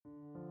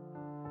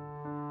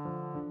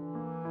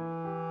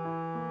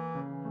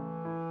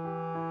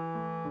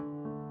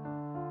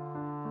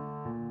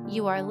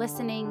You are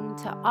listening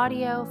to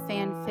Audio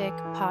Fanfic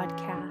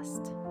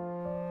Podcast.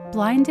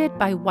 Blinded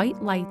by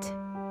White Light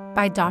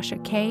by Dasha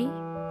K.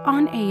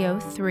 on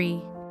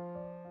AO3.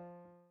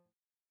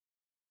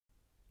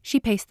 She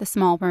paced the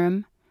small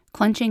room,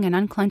 clenching and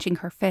unclenching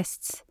her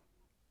fists.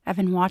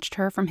 Evan watched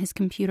her from his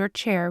computer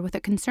chair with a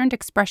concerned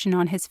expression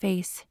on his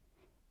face.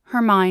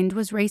 Her mind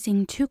was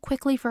racing too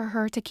quickly for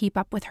her to keep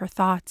up with her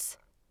thoughts.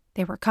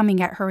 They were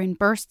coming at her in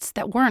bursts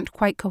that weren't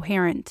quite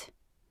coherent.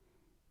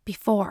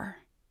 Before.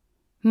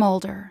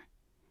 Mulder.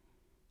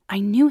 I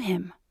knew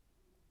him.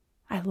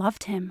 I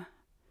loved him.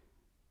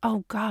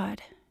 Oh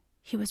God,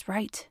 he was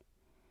right.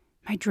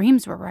 My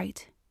dreams were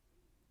right.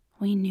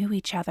 We knew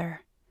each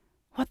other.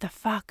 What the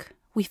fuck?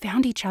 We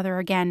found each other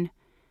again.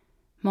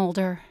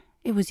 Mulder,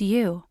 it was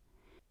you.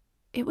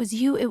 It was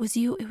you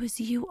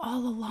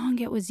all along,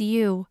 it was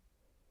you.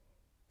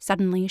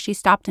 Suddenly, she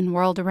stopped and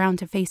whirled around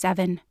to face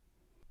Evan.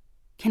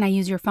 Can I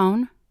use your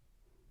phone?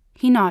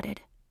 He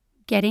nodded,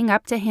 getting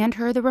up to hand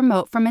her the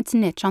remote from its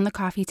niche on the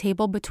coffee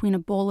table between a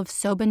bowl of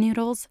soba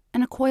noodles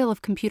and a coil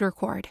of computer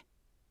cord.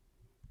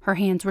 Her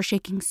hands were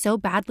shaking so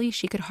badly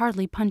she could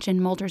hardly punch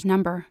in Mulder's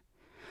number.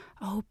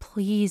 Oh,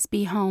 please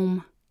be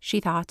home, she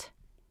thought.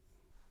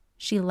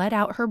 She let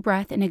out her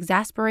breath in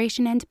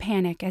exasperation and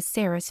panic as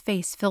Sarah's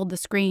face filled the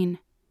screen.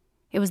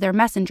 It was their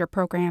messenger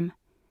program.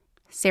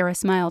 Sarah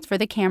smiled for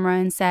the camera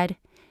and said,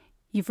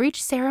 "You've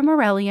reached Sarah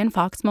Morelli and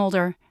Fox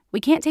Mulder. We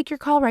can't take your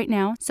call right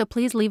now, so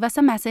please leave us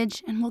a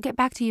message and we'll get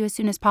back to you as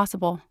soon as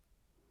possible."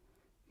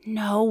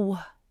 No,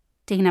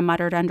 Dana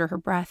muttered under her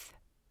breath.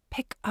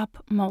 Pick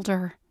up,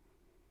 Mulder.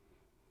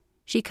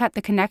 She cut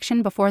the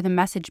connection before the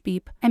message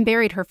beep and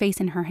buried her face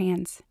in her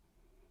hands.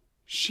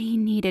 She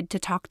needed to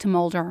talk to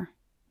Mulder.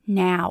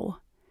 Now.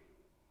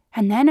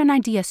 And then an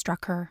idea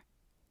struck her.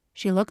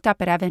 She looked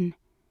up at Evan.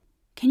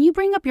 Can you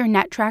bring up your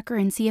net tracker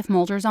and see if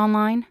Mulder's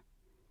online?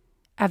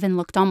 Evan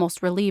looked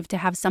almost relieved to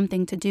have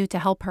something to do to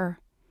help her.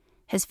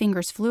 His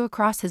fingers flew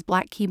across his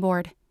black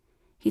keyboard.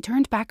 He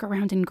turned back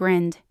around and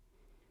grinned.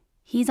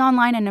 He's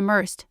online and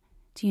immersed.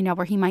 Do you know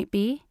where he might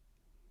be?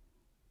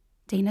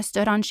 Dana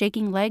stood on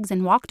shaking legs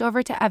and walked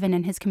over to Evan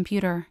and his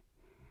computer.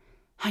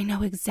 I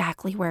know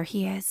exactly where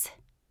he is,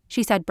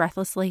 she said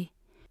breathlessly.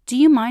 Do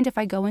you mind if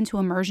I go into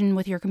immersion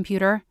with your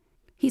computer?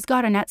 He's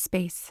got a net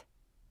space.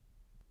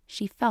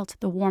 She felt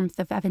the warmth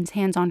of Evan's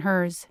hands on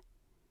hers.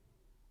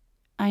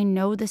 I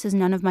know this is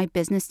none of my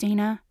business,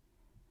 Dana,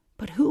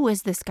 but who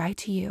is this guy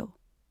to you?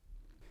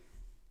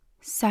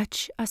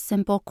 Such a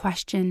simple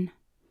question.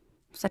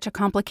 Such a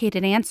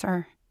complicated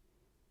answer.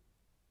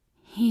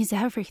 He's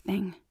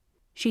everything,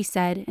 she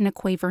said in a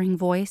quavering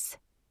voice.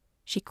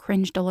 She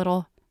cringed a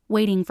little,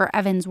 waiting for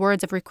Evan's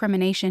words of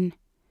recrimination.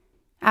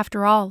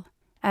 After all,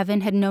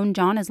 Evan had known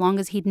John as long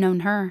as he'd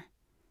known her.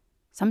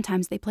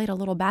 Sometimes they played a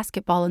little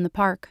basketball in the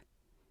park.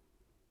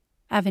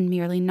 Evan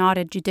merely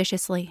nodded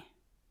judiciously.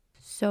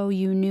 So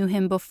you knew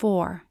him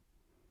before?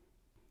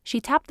 She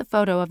tapped the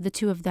photo of the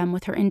two of them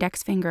with her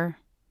index finger.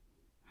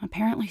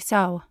 Apparently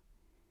so.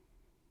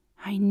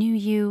 I knew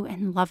you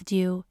and loved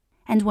you,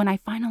 and when I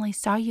finally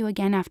saw you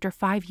again after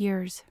 5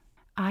 years,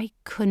 I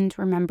couldn't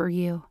remember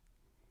you.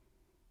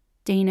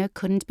 Dana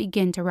couldn't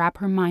begin to wrap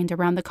her mind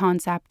around the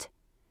concept.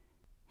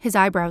 His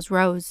eyebrows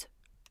rose.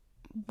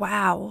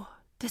 Wow,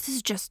 this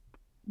is just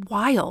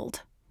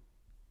wild.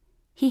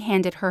 He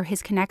handed her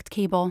his Connect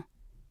cable.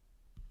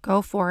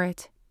 Go for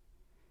it.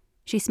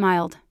 She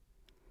smiled.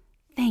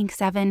 Thanks,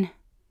 Evan.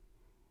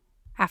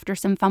 After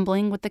some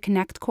fumbling with the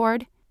Connect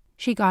cord,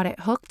 she got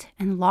it hooked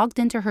and logged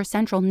into her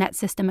central net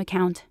system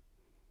account.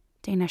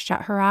 Dana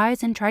shut her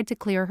eyes and tried to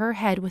clear her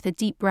head with a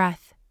deep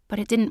breath, but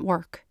it didn't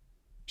work.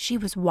 She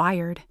was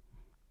wired.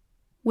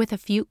 With a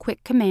few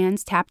quick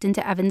commands tapped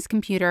into Evan's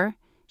computer,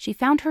 she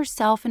found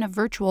herself in a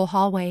virtual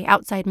hallway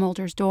outside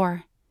Mulder's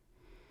door.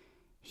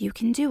 You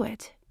can do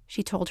it,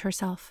 she told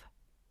herself.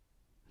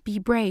 Be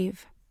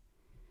brave.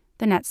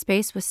 The net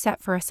space was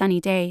set for a sunny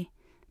day,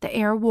 the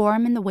air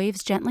warm and the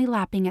waves gently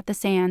lapping at the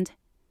sand.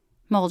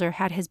 Mulder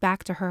had his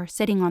back to her,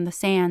 sitting on the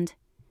sand.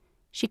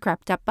 She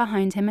crept up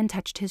behind him and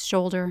touched his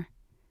shoulder.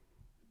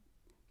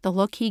 The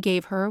look he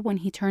gave her when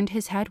he turned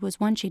his head was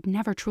one she'd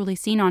never truly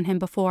seen on him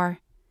before.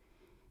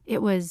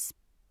 It was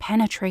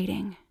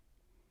penetrating.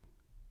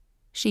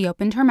 She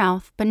opened her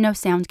mouth, but no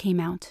sound came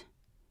out.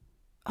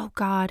 Oh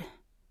God,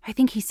 I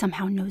think he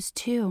somehow knows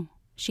too,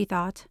 she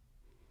thought.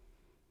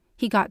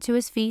 He got to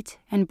his feet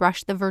and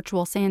brushed the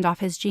virtual sand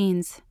off his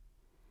jeans.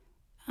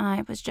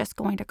 I was just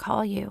going to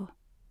call you,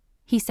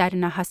 he said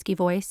in a husky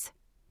voice.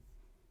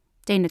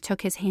 Dana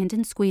took his hand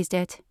and squeezed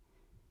it.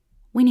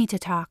 We need to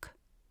talk.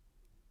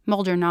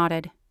 Mulder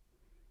nodded.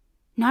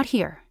 Not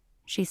here,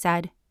 she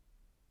said.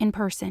 In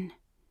person.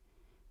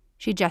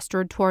 She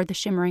gestured toward the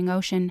shimmering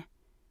ocean.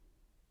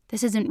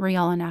 This isn't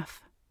real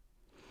enough.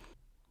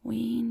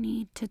 We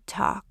need to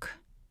talk,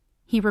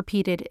 he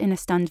repeated in a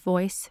stunned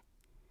voice.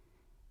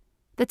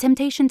 The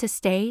temptation to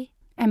stay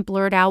and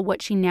blurt out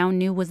what she now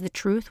knew was the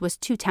truth was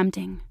too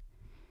tempting.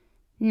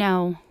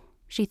 No,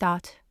 she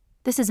thought,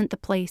 this isn't the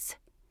place.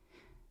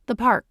 The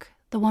park,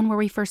 the one where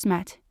we first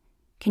met.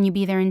 Can you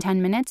be there in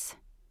 10 minutes?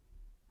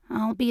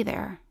 I'll be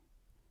there.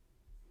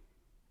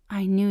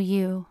 I knew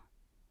you,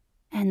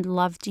 and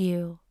loved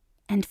you,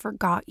 and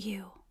forgot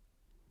you.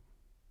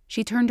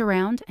 She turned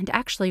around and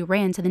actually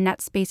ran to the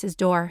NetSpace's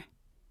door.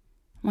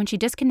 When she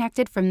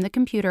disconnected from the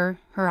computer,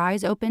 her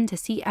eyes opened to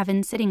see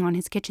Evan sitting on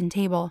his kitchen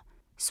table,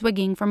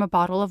 swigging from a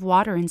bottle of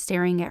water and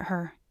staring at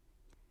her.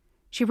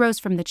 She rose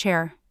from the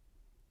chair.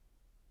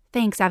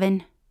 "Thanks,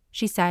 Evan,"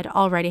 she said,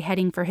 already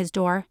heading for his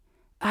door.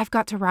 "I've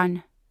got to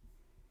run."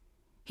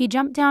 He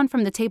jumped down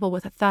from the table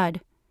with a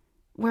thud.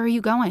 "Where are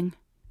you going?"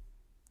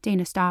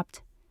 Dana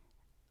stopped.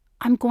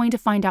 "I'm going to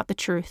find out the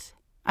truth.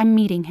 I'm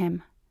meeting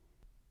him."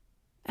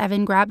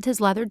 Evan grabbed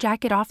his leather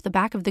jacket off the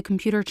back of the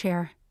computer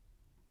chair.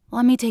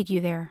 "Let me take you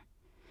there.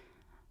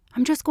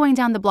 I'm just going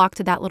down the block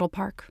to that little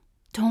park.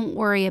 Don't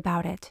worry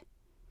about it."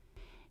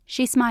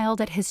 She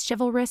smiled at his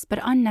chivalrous but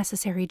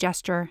unnecessary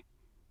gesture.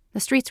 The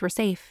streets were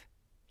safe.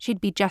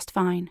 She'd be just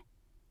fine.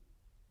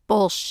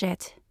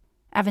 "Bullshit,"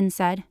 Evan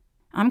said.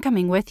 "I'm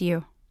coming with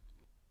you."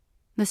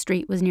 The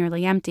street was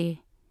nearly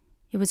empty.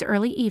 It was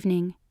early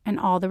evening, and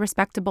all the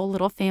respectable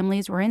little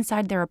families were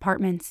inside their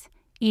apartments,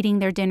 eating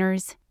their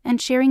dinners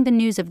and sharing the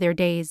news of their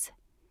days.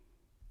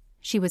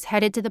 She was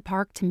headed to the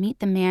park to meet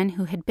the man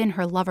who had been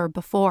her lover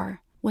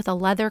before, with a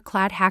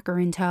leather-clad hacker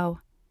in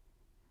tow.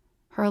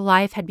 Her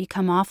life had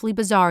become awfully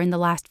bizarre in the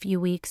last few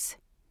weeks.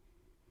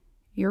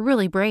 "You're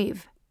really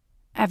brave,"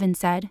 Evan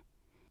said.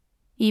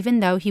 Even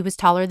though he was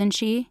taller than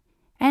she,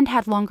 and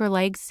had longer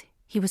legs,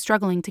 he was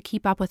struggling to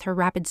keep up with her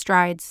rapid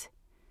strides.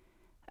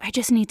 "I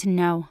just need to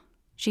know,"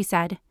 she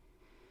said.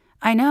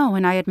 "I know,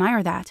 and I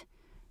admire that.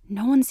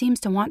 No one seems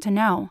to want to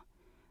know.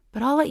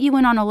 But I'll let you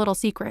in on a little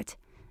secret.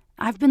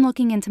 I've been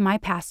looking into my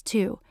past,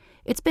 too.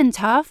 It's been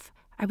tough.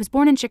 I was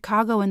born in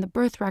Chicago, and the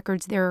birth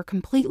records there are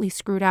completely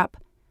screwed up.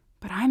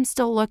 But I'm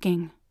still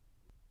looking."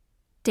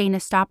 Dana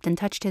stopped and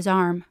touched his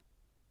arm.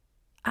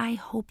 "I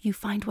hope you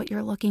find what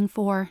you're looking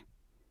for."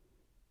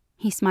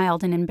 He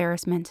smiled in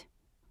embarrassment.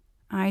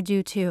 "I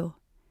do, too."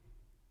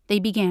 They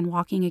began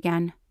walking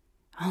again.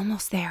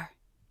 "Almost there,"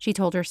 she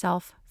told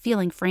herself,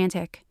 feeling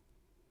frantic.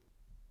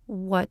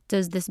 "What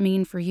does this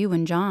mean for you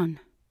and John?"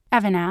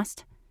 Evan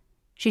asked.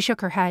 She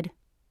shook her head.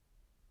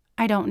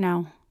 "I don't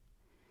know."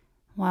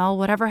 "Well,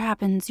 whatever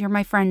happens, you're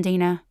my friend,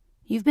 Dana.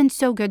 You've been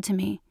so good to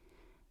me.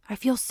 I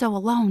feel so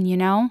alone, you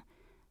know?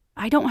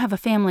 I don't have a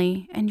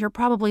family, and you're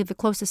probably the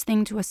closest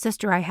thing to a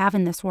sister I have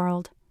in this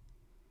world."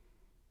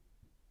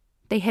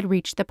 They had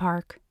reached the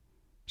park.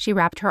 She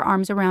wrapped her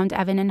arms around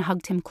Evan and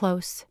hugged him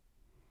close.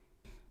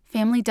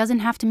 "Family doesn't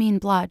have to mean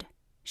blood,"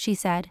 she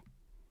said.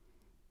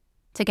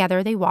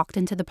 Together they walked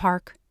into the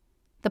park.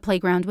 The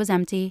playground was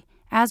empty,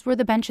 as were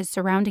the benches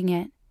surrounding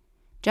it.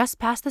 Just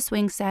past the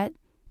swing set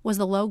was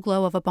the low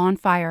glow of a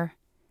bonfire.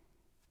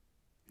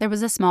 There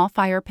was a small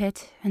fire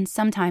pit, and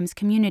sometimes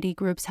community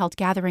groups held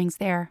gatherings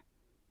there.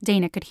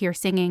 Dana could hear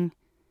singing.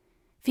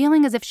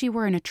 Feeling as if she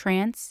were in a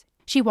trance,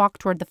 she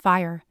walked toward the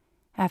fire,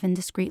 Evan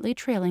discreetly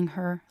trailing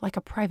her like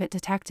a private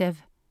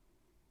detective.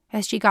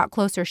 As she got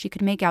closer, she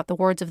could make out the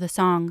words of the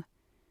song.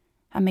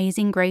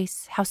 "Amazing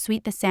grace, how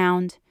sweet the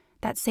sound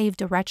that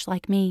saved a wretch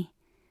like me.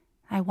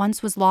 I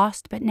once was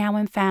lost, but now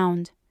am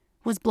found,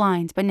 was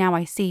blind, but now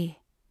I see."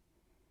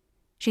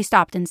 She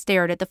stopped and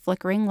stared at the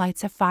flickering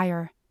lights of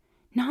fire,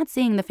 not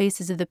seeing the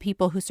faces of the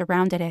people who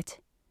surrounded it.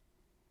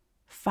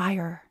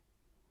 Fire.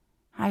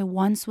 I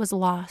once was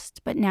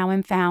lost, but now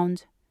am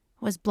found,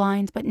 was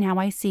blind, but now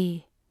I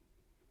see.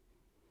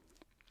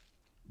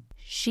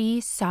 She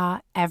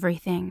saw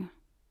everything.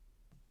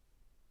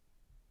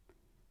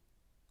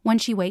 When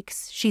she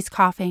wakes, she's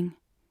coughing.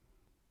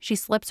 She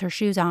slips her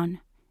shoes on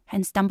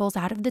and stumbles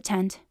out of the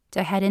tent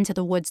to head into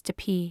the woods to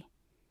pee.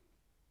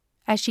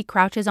 As she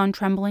crouches on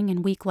trembling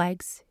and weak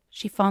legs,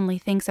 she fondly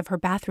thinks of her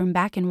bathroom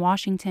back in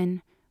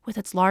Washington, with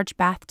its large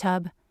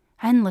bathtub,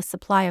 endless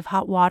supply of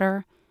hot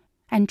water,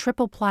 and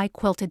triple-ply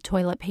quilted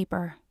toilet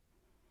paper.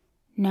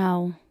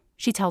 No,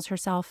 she tells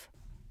herself,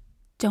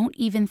 don't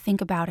even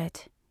think about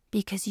it,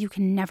 because you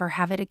can never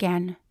have it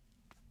again.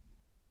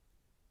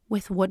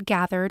 With wood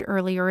gathered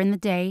earlier in the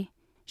day,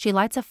 she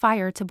lights a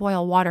fire to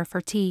boil water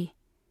for tea.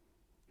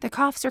 The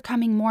coughs are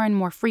coming more and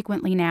more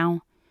frequently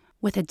now,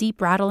 with a deep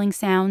rattling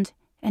sound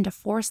and a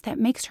force that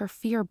makes her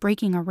fear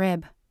breaking a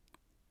rib.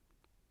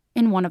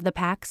 In one of the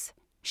packs,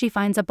 she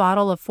finds a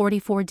bottle of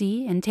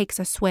 44D and takes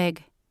a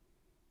swig.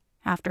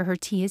 After her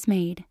tea is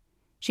made,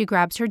 she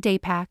grabs her day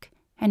pack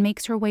and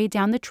makes her way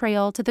down the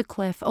trail to the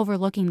cliff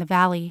overlooking the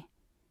valley.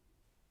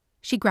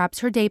 She grabs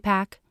her day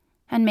pack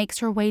and makes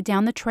her way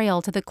down the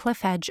trail to the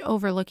cliff edge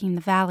overlooking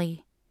the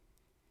valley.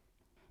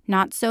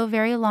 Not so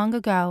very long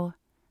ago,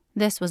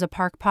 this was a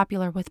park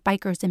popular with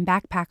bikers and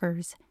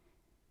backpackers.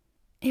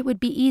 It would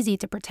be easy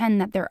to pretend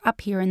that they're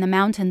up here in the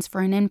mountains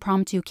for an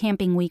impromptu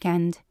camping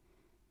weekend.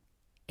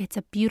 It's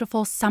a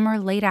beautiful summer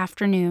late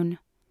afternoon,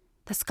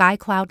 the sky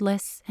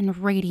cloudless and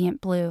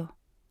radiant blue.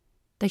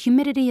 The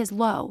humidity is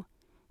low,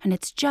 and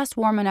it's just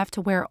warm enough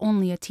to wear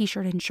only a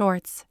t-shirt and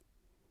shorts.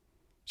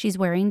 She's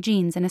wearing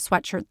jeans and a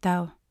sweatshirt,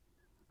 though.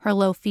 Her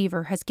low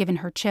fever has given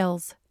her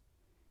chills.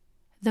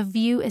 The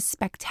view is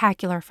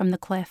spectacular from the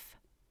cliff.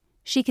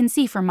 She can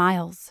see for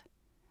miles.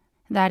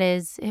 That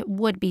is, it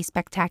would be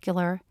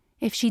spectacular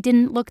if she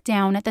didn't look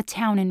down at the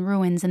town in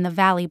ruins in the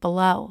valley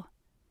below.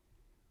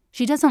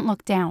 She doesn't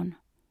look down,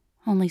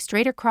 only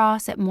straight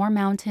across at more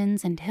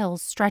mountains and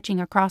hills stretching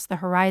across the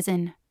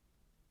horizon.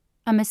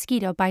 A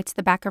mosquito bites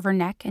the back of her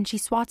neck and she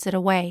swats it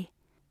away,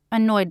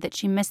 annoyed that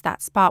she missed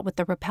that spot with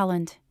the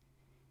repellent.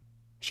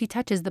 She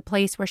touches the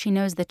place where she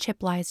knows the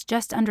chip lies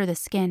just under the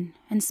skin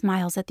and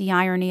smiles at the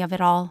irony of it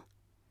all.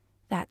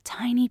 That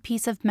tiny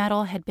piece of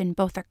metal had been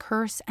both a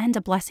curse and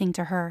a blessing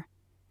to her.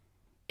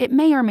 It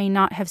may or may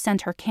not have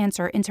sent her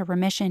cancer into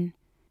remission,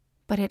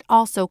 but it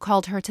also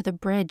called her to the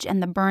bridge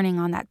and the burning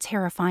on that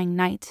terrifying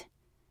night.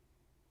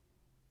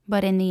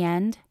 But in the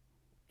end,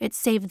 it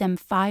saved them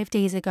 5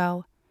 days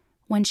ago,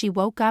 when she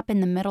woke up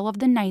in the middle of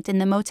the night in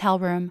the motel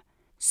room,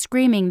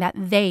 screaming that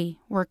they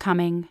were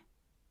coming.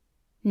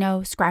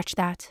 No, scratch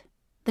that.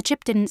 The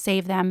chip didn't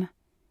save them.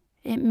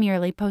 It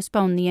merely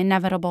postponed the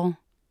inevitable.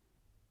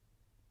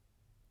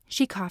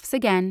 She coughs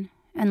again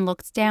and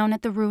looks down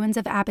at the ruins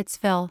of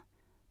Abbotsville,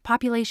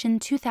 population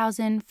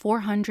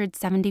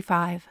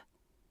 2,475.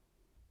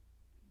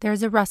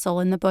 There's a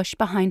rustle in the bush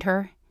behind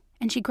her,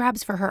 and she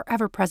grabs for her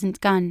ever-present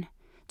gun,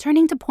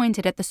 turning to point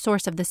it at the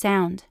source of the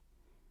sound.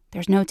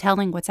 There's no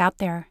telling what's out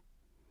there.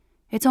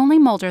 It's only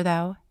Mulder,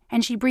 though,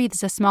 and she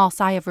breathes a small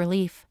sigh of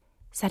relief,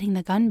 setting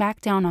the gun back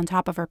down on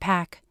top of her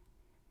pack.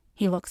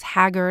 He looks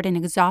haggard and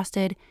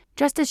exhausted,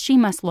 just as she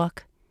must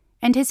look,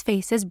 and his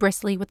face is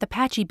bristly with the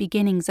patchy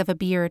beginnings of a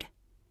beard.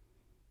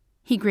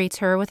 He greets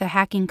her with a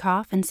hacking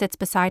cough and sits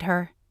beside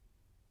her.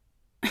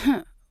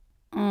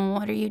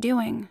 "What are you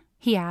doing?"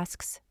 he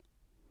asks.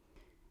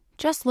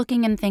 "Just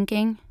looking and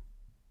thinking."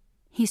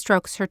 He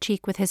strokes her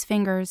cheek with his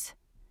fingers.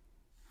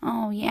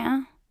 "Oh,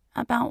 yeah?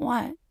 About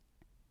what?"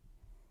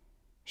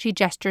 She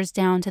gestures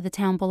down to the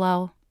town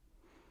below.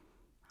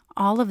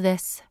 "All of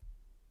this.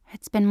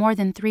 It's been more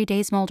than 3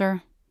 days,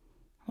 Mulder.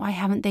 Why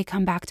haven't they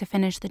come back to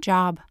finish the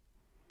job?"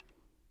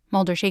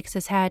 Mulder shakes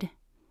his head.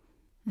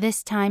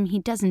 This time he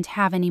doesn't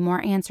have any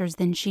more answers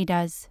than she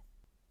does.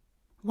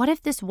 What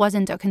if this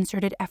wasn't a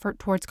concerted effort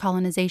towards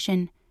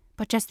colonization,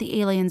 but just the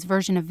aliens'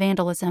 version of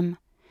vandalism?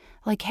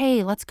 Like,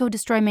 hey, let's go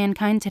destroy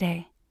mankind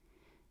today.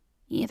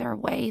 "Either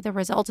way, the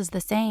result is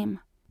the same,"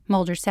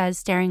 Mulder says,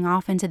 staring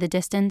off into the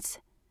distance.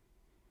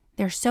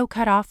 They're so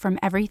cut off from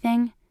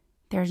everything,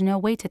 there's no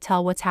way to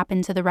tell what's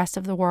happened to the rest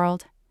of the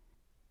world.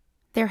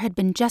 There had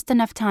been just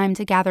enough time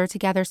to gather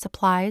together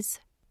supplies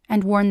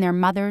and warn their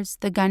mothers,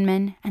 the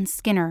gunmen, and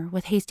Skinner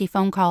with hasty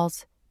phone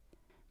calls.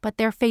 But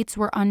their fates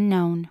were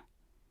unknown.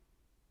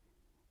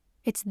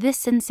 It's this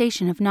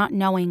sensation of not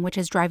knowing which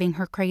is driving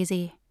her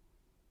crazy.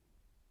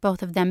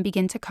 Both of them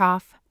begin to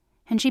cough,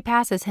 and she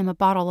passes him a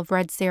bottle of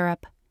red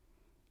syrup.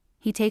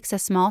 He takes a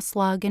small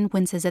slug and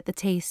winces at the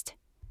taste.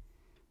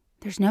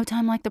 There's no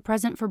time like the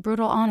present for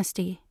brutal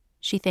honesty,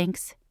 she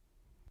thinks.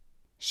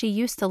 She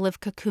used to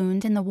live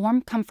cocooned in the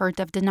warm comfort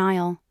of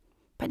denial,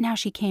 but now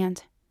she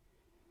can't.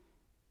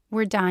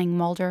 "We're dying,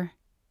 Mulder,"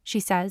 she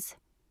says.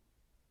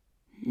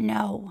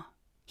 "No."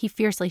 He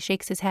fiercely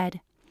shakes his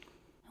head.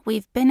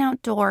 "We've been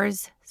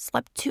outdoors,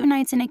 slept 2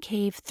 nights in a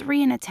cave,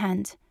 3 in a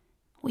tent.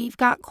 We've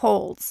got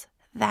colds,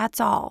 that's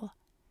all."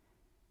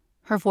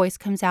 Her voice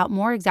comes out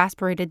more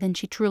exasperated than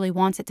she truly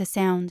wants it to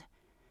sound.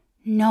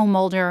 "No,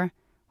 Mulder.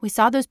 We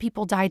saw those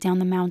people die down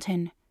the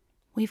mountain.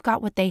 We've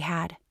got what they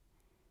had."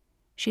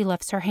 She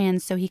lifts her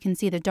hands so he can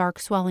see the dark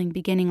swelling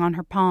beginning on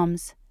her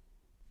palms.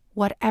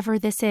 "Whatever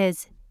this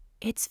is,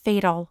 it's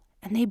fatal,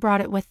 and they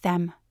brought it with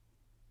them."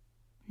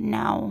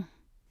 "No,"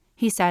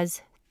 he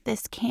says,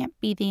 "this can't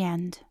be the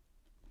end."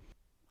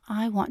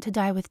 I want to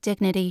die with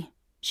dignity,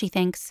 she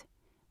thinks,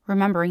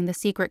 remembering the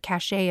secret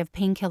cachet of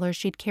painkillers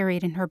she'd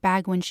carried in her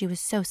bag when she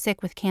was so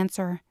sick with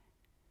cancer.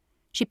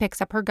 She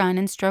picks up her gun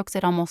and strokes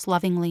it almost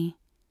lovingly.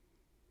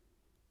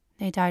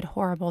 "They died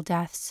horrible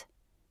deaths,"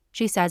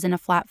 she says in a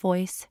flat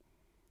voice.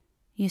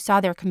 "You saw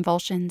their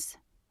convulsions,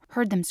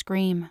 heard them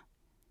scream."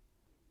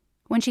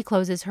 When she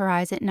closes her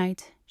eyes at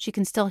night, she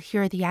can still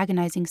hear the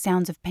agonizing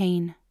sounds of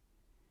pain.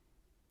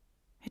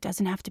 "It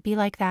doesn't have to be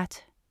like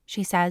that,"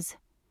 she says.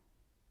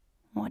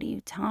 "What are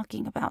you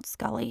talking about,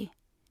 Scully?"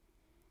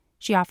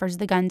 She offers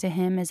the gun to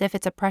him as if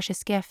it's a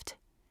precious gift.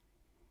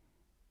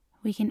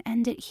 "We can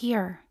end it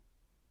here.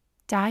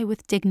 Die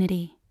with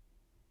dignity."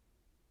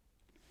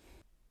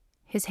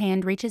 His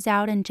hand reaches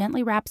out and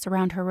gently wraps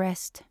around her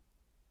wrist.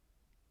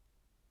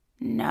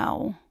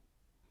 "No,"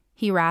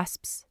 he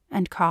rasps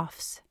and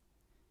coughs.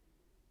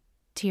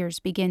 Tears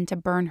begin to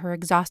burn her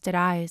exhausted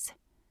eyes.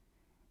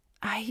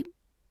 I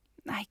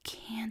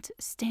can't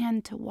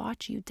stand to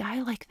watch you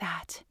die like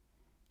that,"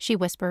 she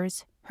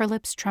whispers, her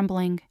lips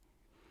trembling.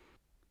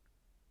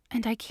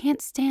 "And I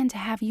can't stand to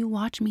have you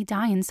watch me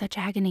die in such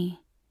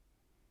agony."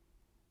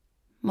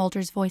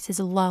 Mulder's voice is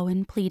low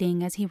and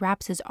pleading as he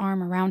wraps his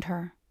arm around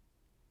her.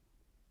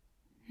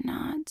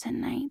 "Not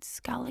tonight,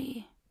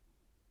 Scully.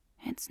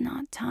 It's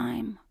not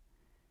time.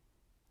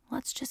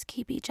 Let's just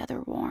keep each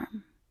other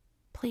warm.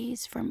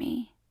 Please, for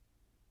me.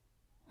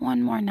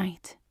 One more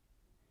night."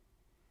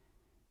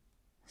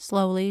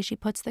 Slowly, she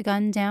puts the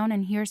gun down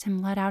and hears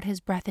him let out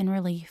his breath in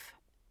relief.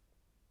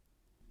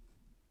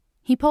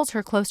 He pulls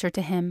her closer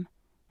to him,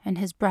 and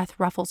his breath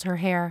ruffles her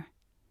hair.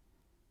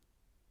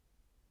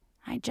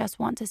 I just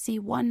want to see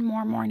one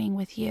more morning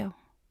with you.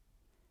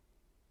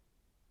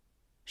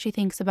 She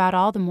thinks about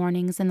all the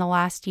mornings in the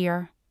last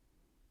year.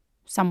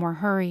 Some were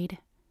hurried,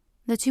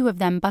 the two of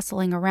them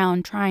bustling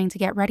around trying to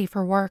get ready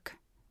for work.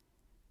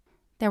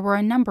 There were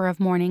a number of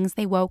mornings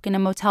they woke in a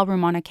motel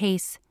room on a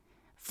case,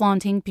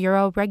 flaunting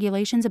bureau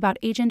regulations about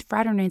agent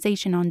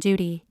fraternization on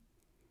duty.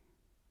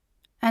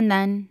 And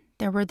then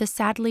there were the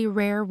sadly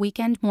rare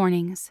weekend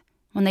mornings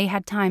when they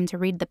had time to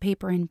read the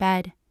paper in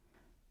bed,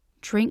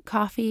 drink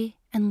coffee,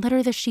 and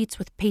litter the sheets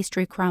with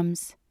pastry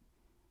crumbs.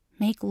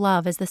 Make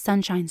love as the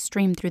sunshine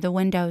streamed through the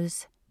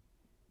windows.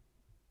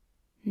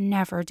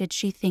 Never did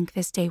she think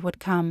this day would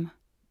come.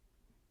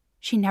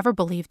 She never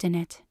believed in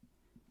it.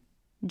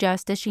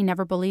 Just as she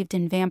never believed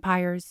in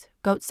vampires,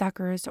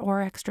 goatsuckers,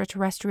 or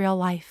extraterrestrial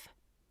life.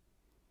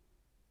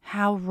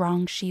 How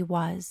wrong she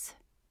was.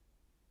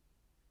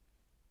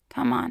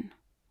 Come on,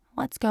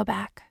 let's go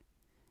back,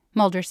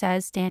 Mulder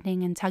says,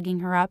 standing and tugging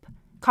her up,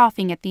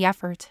 coughing at the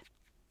effort.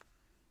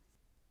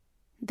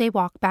 They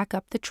walk back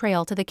up the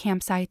trail to the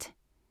campsite.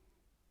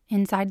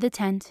 Inside the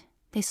tent,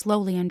 they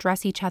slowly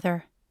undress each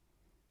other.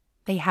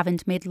 They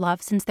haven't made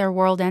love since their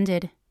world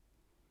ended.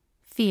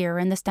 Fear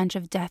and the stench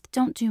of death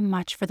don't do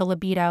much for the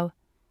libido,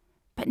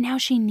 but now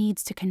she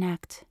needs to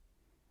connect.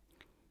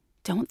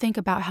 Don't think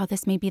about how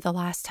this may be the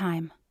last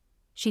time,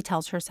 she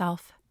tells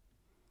herself.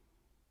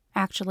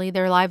 Actually,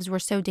 their lives were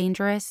so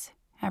dangerous.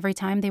 Every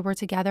time they were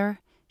together,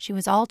 she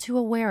was all too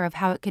aware of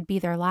how it could be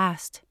their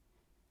last.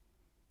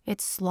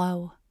 It's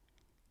slow,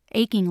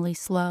 achingly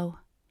slow,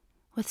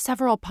 with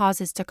several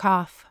pauses to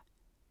cough.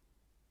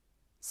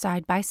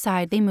 Side by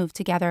side, they move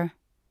together,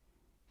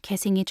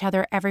 kissing each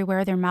other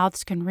everywhere their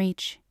mouths can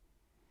reach.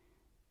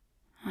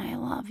 I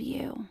love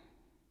you,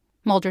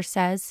 Mulder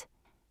says,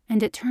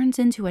 and it turns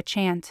into a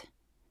chant.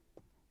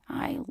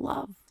 I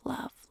love,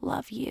 love,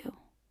 love you.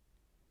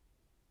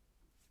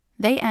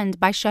 They end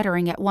by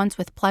shuddering at once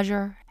with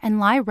pleasure and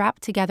lie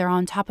wrapped together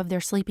on top of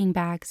their sleeping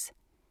bags.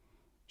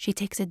 She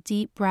takes a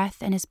deep breath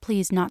and is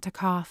pleased not to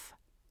cough.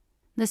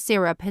 The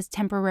syrup has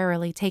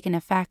temporarily taken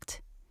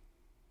effect.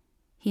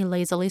 He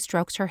lazily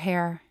strokes her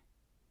hair.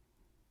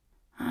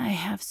 I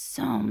have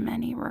so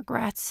many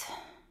regrets,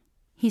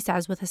 he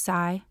says with a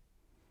sigh.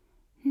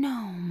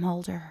 No,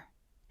 Mulder,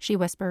 she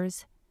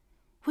whispers.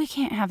 We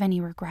can't have any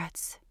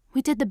regrets.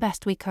 We did the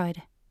best we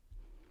could.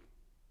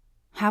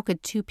 How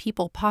could two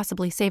people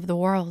possibly save the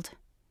world?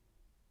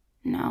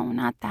 No,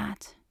 not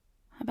that.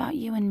 About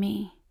you and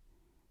me.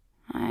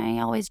 I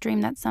always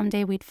dreamed that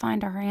someday we'd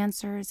find our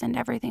answers and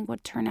everything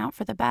would turn out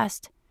for the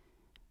best.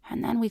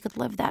 And then we could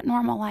live that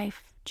normal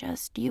life,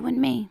 just you and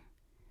me.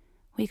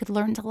 We could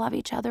learn to love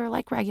each other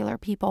like regular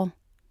people.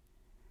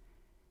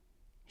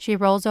 She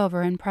rolls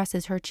over and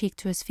presses her cheek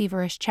to his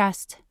feverish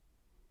chest.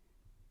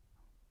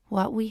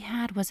 What we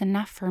had was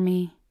enough for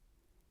me.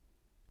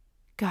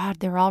 God,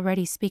 they're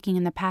already speaking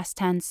in the past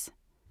tense.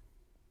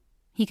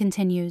 He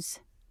continues.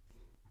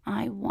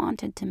 I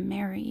wanted to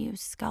marry you,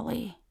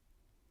 Scully.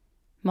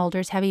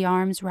 Mulder's heavy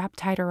arms wrap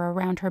tighter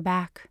around her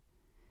back.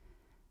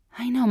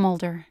 I know,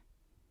 Mulder.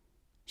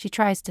 She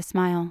tries to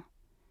smile.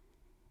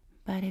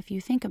 But if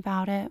you think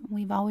about it,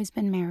 we've always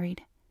been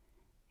married.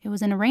 It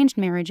was an arranged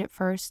marriage at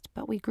first,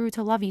 but we grew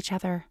to love each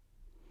other.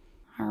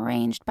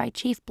 Arranged by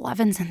Chief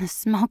Blevins and the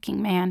smoking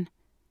man,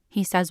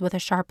 he says with a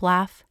sharp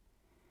laugh.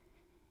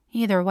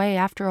 Either way,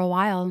 after a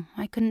while,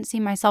 I couldn't see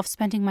myself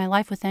spending my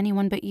life with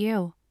anyone but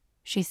you,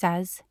 she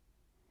says.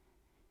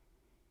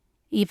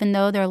 Even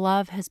though their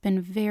love has been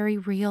very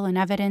real and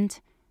evident,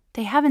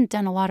 they haven't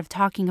done a lot of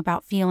talking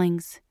about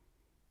feelings.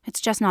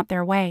 It's just not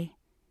their way.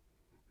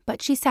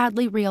 But she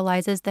sadly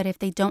realizes that if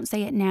they don't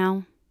say it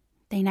now,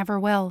 they never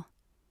will.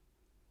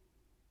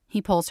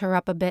 He pulls her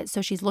up a bit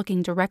so she's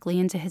looking directly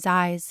into his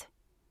eyes.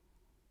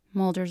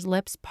 Mulder's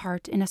lips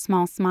part in a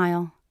small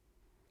smile.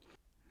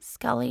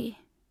 Scully,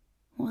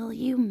 will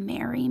you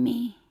marry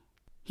me?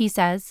 He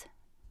says.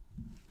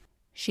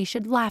 She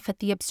should laugh at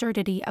the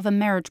absurdity of a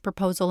marriage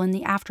proposal in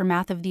the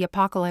aftermath of the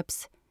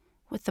apocalypse,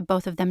 with the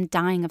both of them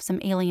dying of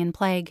some alien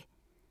plague.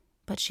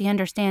 But she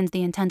understands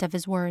the intent of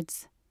his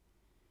words.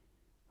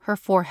 Her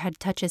forehead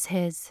touches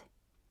his.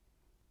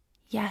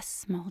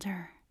 Yes,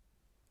 Mulder,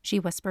 she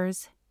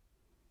whispers.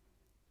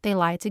 They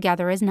lie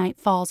together as night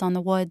falls on the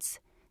woods,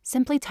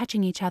 simply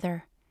touching each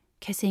other,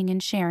 kissing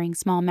and sharing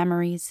small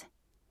memories.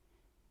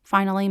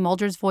 Finally,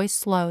 Mulder's voice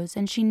slows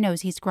and she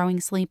knows he's growing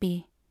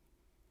sleepy.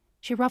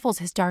 She ruffles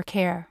his dark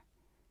hair.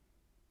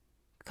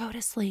 Go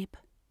to sleep,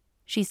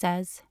 she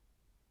says.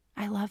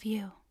 I love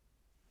you.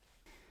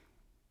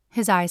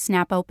 His eyes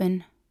snap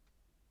open.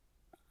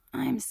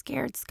 I'm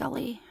scared,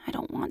 Scully. I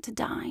don't want to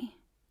die.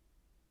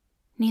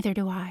 Neither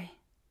do I.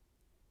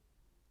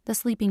 The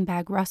sleeping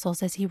bag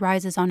rustles as he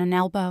rises on an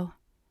elbow.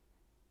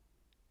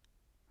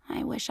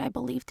 I wish I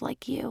believed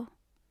like you.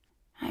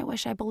 I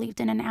wish I believed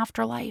in an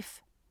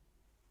afterlife.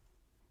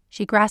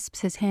 She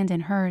grasps his hand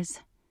in hers.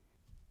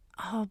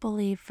 I'll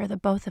believe for the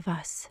both of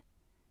us.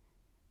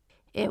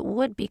 It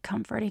would be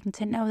comforting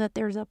to know that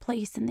there's a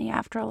place in the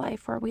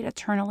afterlife where we'd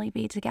eternally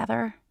be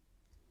together.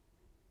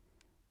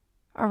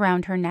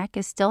 Around her neck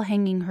is still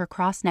hanging her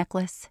cross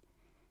necklace.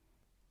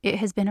 It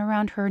has been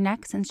around her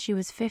neck since she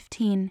was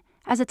 15,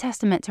 as a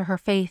testament to her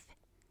faith.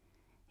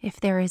 If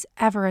there is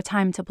ever a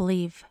time to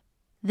believe,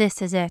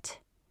 this is it.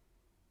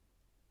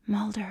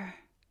 Mulder,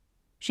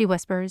 she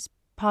whispers,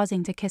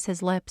 pausing to kiss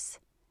his lips.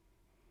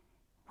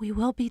 We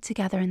will be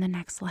together in the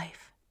next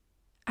life.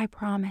 I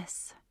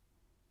promise.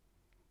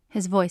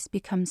 His voice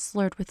becomes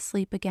slurred with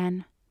sleep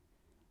again.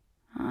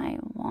 I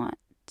want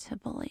to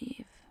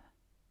believe.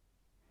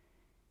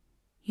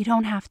 You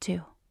don't have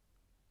to.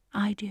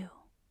 I do.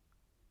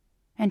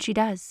 And she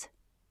does.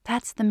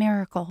 That's the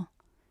miracle.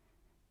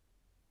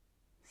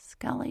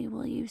 Scully,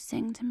 will you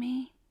sing to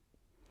me?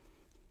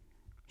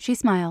 She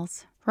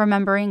smiles,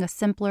 remembering a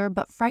simpler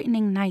but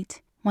frightening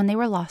night when they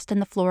were lost in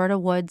the Florida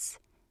woods,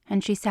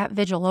 and she sat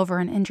vigil over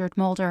an injured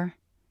Mulder.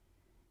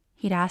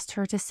 He'd asked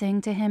her to sing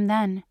to him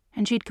then,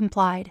 and she'd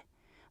complied,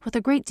 with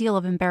a great deal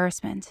of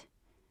embarrassment.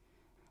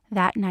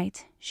 That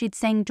night, she'd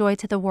sang Joy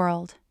to the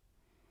World.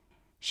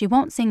 She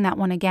won't sing that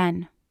one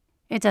again.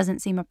 It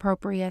doesn't seem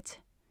appropriate.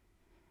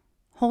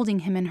 Holding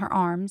him in her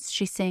arms,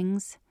 she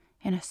sings,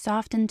 in a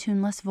soft and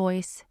tuneless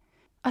voice,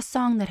 a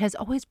song that has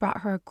always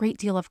brought her a great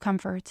deal of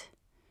comfort.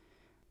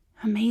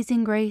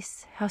 Amazing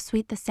grace, how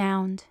sweet the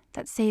sound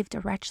that saved a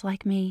wretch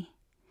like me.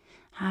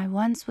 I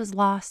once was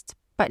lost,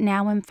 but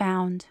now am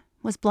found,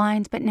 was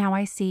blind, but now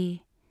I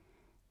see.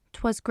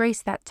 'Twas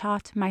grace that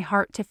taught my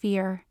heart to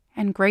fear,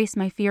 and grace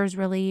my fears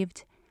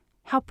relieved.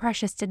 How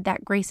precious did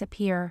that grace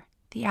appear,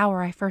 the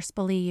hour I first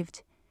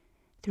believed.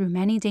 Through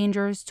many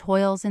dangers,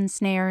 toils, and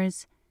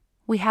snares,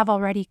 we have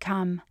already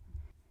come.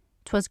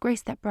 'Twas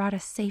grace that brought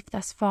us safe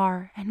thus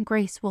far, and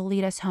grace will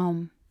lead us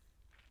home.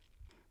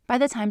 By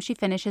the time she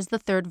finishes the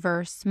third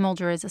verse,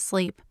 Mulder is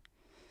asleep.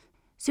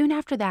 Soon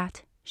after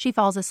that, she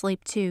falls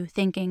asleep too,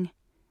 thinking,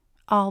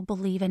 I'll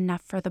believe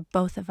enough for the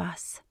both of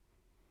us.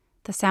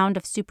 The sound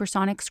of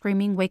supersonic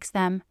screaming wakes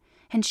them,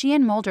 and she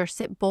and Mulder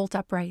sit bolt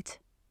upright.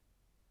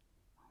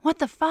 What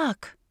the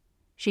fuck?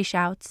 She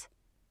shouts.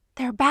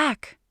 They're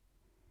back.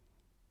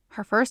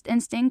 Her first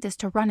instinct is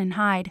to run and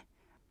hide,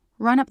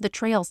 run up the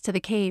trails to the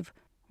cave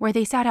where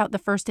they sat out the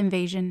first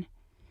invasion.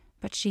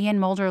 But she and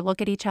Mulder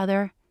look at each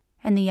other,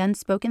 and the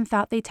unspoken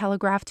thought they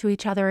telegraph to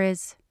each other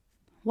is,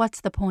 what's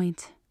the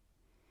point?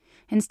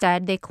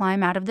 Instead, they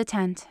climb out of the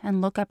tent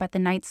and look up at the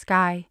night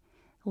sky,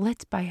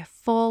 lit by a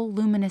full,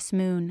 luminous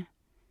moon.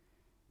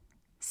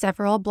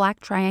 Several black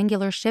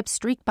triangular ships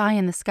streak by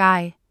in the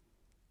sky.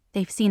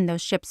 They've seen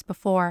those ships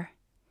before.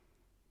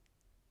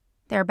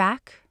 They're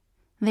back,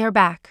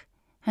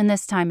 and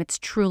this time it's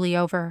truly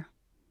over.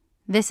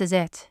 This is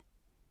it.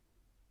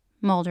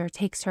 Mulder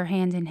takes her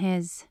hand in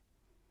his.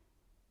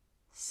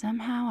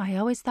 Somehow I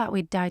always thought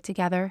we'd die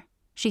together,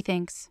 she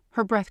thinks,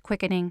 her breath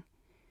quickening.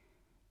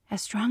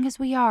 As strong as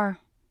we are,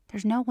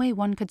 there's no way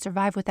one could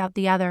survive without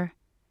the other.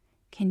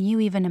 Can you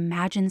even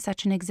imagine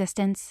such an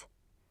existence?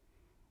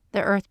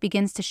 The earth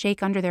begins to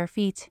shake under their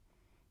feet.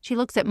 She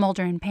looks at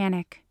Mulder in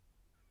panic.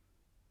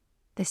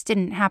 This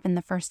didn't happen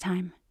the first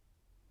time.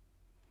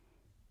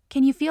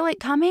 Can you feel it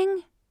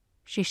coming?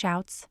 She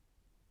shouts.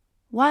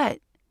 What?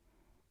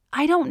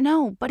 I don't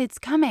know, but it's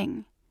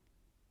coming.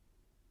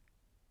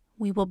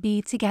 We will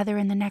be together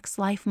in the next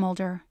life,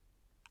 Mulder.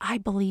 I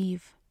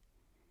believe.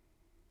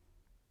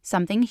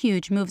 Something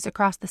huge moves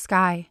across the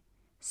sky,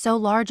 so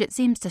large it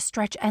seems to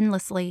stretch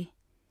endlessly.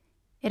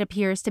 It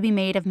appears to be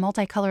made of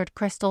multicolored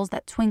crystals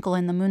that twinkle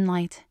in the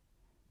moonlight.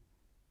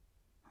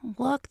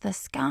 Look, the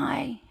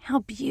sky, how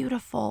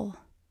beautiful,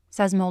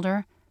 says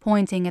Mulder,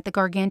 pointing at the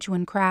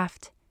gargantuan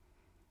craft.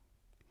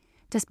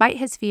 Despite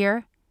his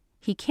fear,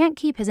 he can't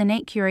keep his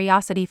innate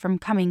curiosity from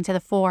coming to the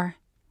fore.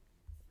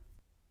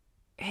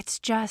 It's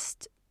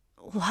just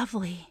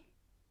lovely,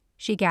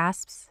 she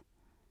gasps.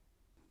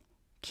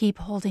 Keep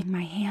holding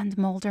my hand,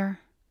 Mulder.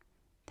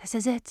 This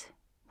is it.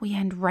 We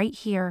end right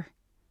here.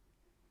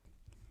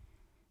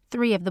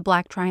 3 of the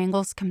black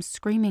triangles come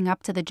screaming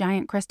up to the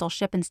giant crystal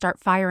ship and start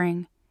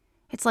firing.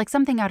 It's like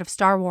something out of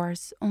Star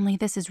Wars, only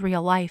this is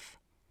real life.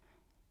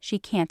 She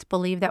can't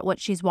believe that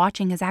what she's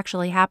watching is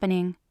actually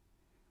happening.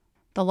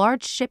 The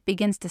large ship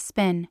begins to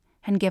spin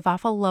and give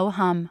off a low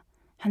hum,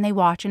 and they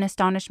watch in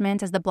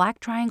astonishment as the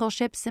black triangle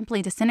ships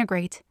simply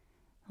disintegrate,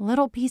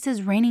 little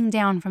pieces raining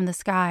down from the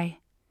sky.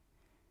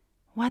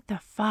 What the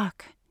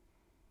fuck?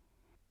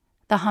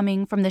 The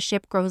humming from the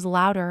ship grows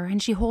louder,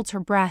 and she holds her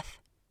breath.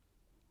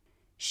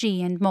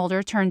 She and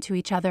Mulder turn to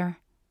each other.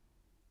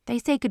 They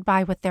say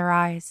goodbye with their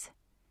eyes.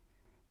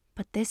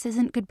 But this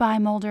isn't goodbye,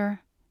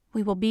 Mulder.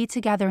 We will be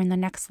together in the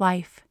next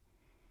life.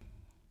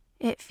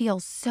 It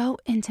feels so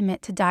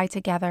intimate to die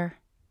together.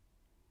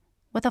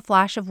 With a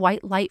flash of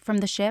white light from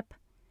the ship,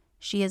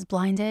 she is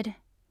blinded,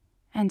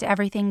 and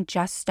everything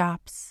just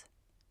stops.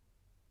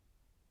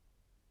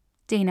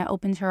 Dana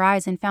opened her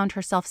eyes and found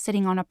herself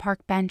sitting on a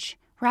park bench,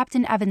 wrapped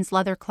in Evan's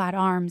leather-clad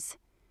arms.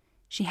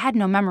 She had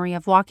no memory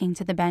of walking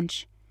to the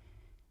bench.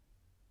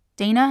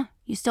 "Dana,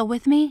 you still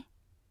with me?"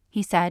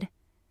 he said.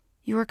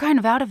 "You were kind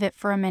of out of it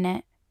for a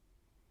minute."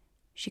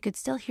 She could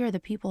still hear the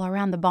people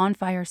around the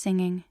bonfire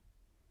singing.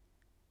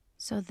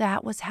 So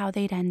that was how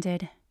they'd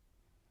ended.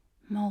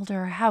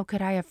 Mulder, how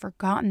could I have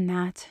forgotten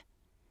that?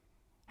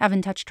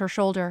 Evan touched her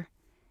shoulder.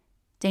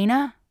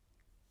 "Dana?"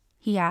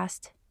 he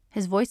asked,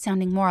 his voice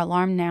sounding more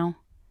alarmed now.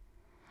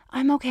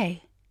 "I'm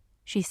okay,"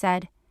 she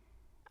said.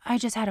 "I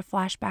just had a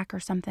flashback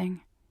or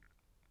something."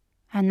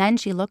 And then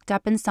she looked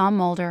up and saw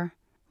Mulder,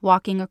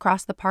 walking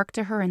across the park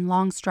to her in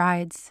long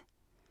strides.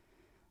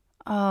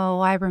 "Oh,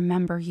 I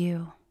remember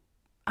you.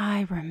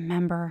 I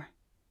remember."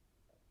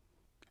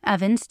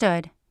 Evan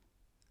stood.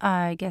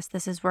 "I guess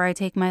this is where I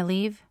take my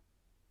leave?"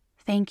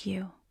 "Thank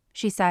you,"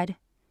 she said.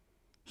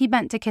 He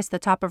bent to kiss the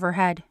top of her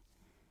head.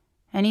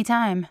 "Any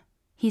time,"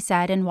 he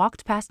said, and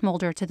walked past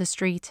Mulder to the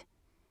street.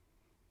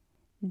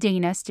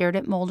 Dana stared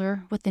at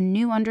Mulder with the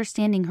new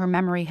understanding her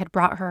memory had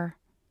brought her.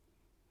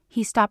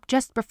 He stopped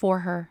just before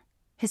her,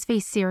 his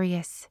face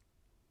serious.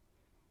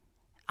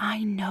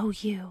 "I know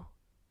you,"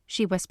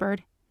 she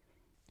whispered.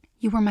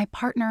 "You were my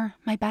partner,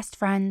 my best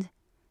friend,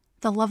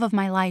 the love of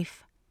my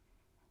life."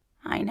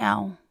 "I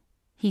know,"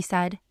 he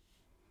said.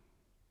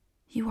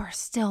 "You are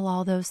still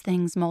all those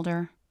things,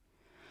 Mulder."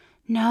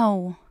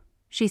 "No,"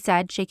 she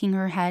said, shaking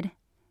her head.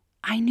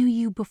 "I knew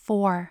you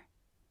before."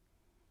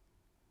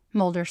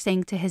 Mulder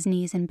sank to his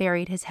knees and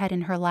buried his head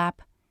in her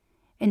lap.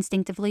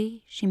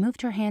 Instinctively, she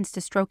moved her hands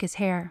to stroke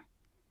his hair.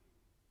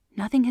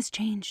 "Nothing has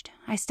changed.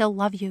 I still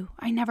love you.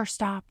 I never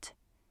stopped."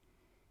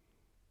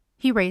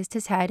 He raised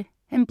his head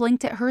and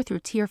blinked at her through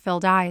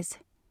tear-filled eyes.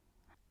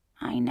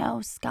 "I know,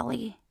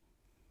 Scully."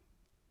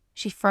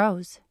 She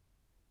froze.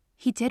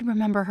 He did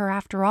remember her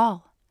after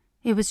all.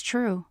 It was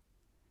true.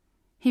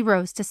 He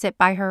rose to sit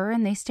by her,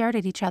 and they stared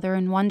at each other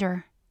in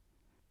wonder.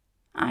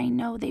 "I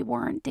know they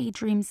weren't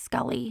daydreams,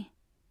 Scully,"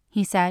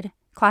 he said,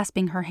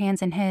 clasping her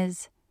hands in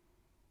his.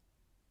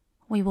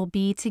 "We will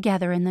be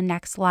together in the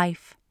next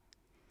life."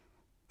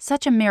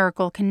 Such a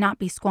miracle cannot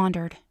be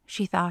squandered,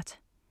 she thought.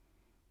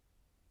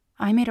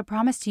 "I made a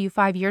promise to you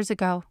 5 years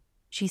ago,"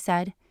 she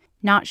said,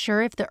 not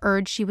sure if the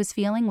urge she was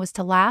feeling was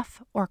to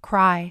laugh or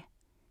cry.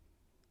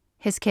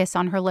 His kiss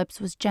on her lips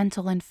was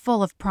gentle and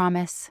full of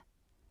promise.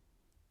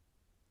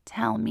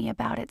 "Tell me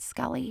about it,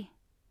 Scully,"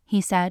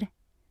 he said.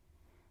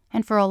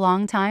 And for a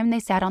long time they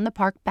sat on the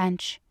park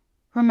bench,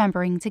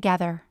 remembering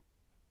together.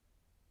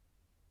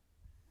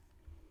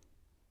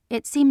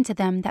 It seemed to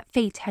them that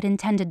fate had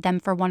intended them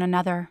for one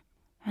another,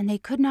 and they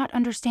could not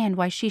understand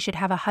why she should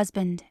have a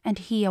husband and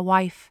he a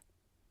wife.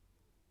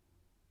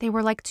 They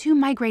were like two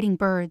migrating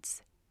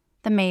birds,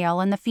 the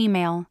male and the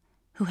female,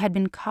 who had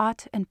been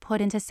caught and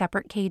put into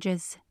separate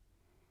cages.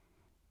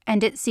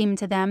 And it seemed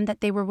to them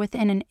that they were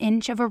within an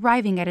inch of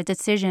arriving at a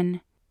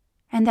decision,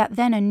 and that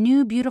then a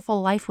new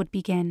beautiful life would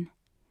begin.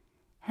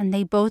 And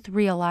they both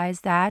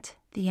realized that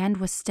the end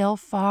was still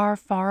far,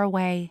 far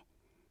away,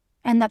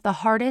 and that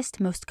the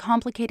hardest, most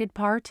complicated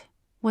part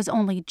was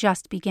only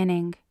just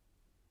beginning.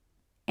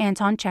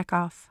 Anton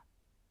Chekhov.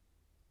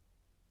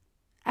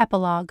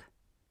 Epilogue.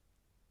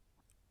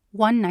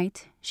 One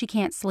night, she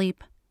can't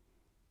sleep.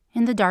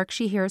 In the dark,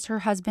 she hears her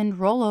husband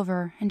roll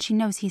over, and she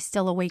knows he's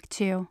still awake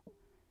too.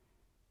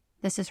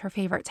 This is her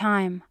favorite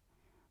time.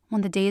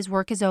 When the day's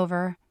work is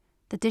over,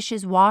 the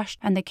dishes washed,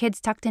 and the kids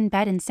tucked in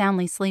bed and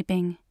soundly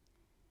sleeping.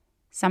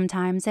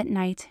 Sometimes at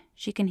night,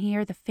 she can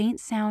hear the faint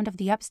sound of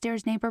the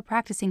upstairs neighbor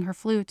practicing her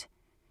flute.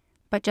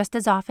 But just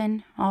as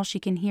often, all she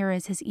can hear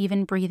is his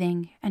even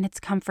breathing, and it's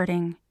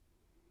comforting.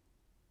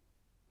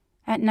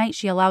 At night,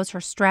 she allows her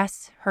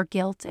stress, her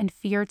guilt, and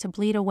fear to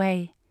bleed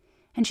away,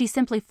 and she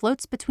simply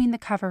floats between the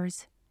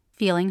covers,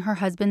 feeling her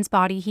husband's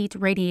body heat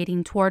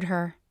radiating toward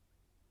her.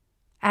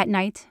 At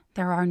night,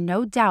 there are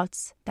no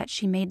doubts that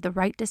she made the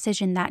right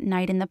decision that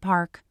night in the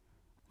park,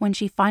 when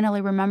she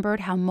finally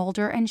remembered how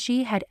Mulder and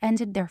she had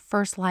ended their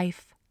first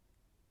life.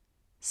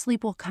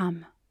 Sleep will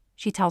come,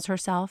 she tells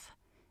herself,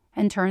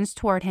 and turns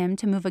toward him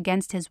to move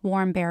against his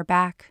warm, bare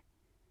back.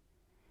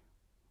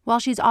 While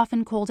she's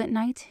often cold at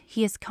night,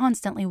 he is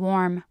constantly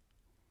warm.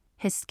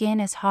 His skin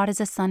as hot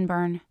as a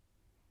sunburn.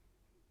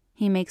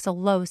 He makes a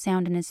low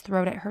sound in his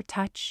throat at her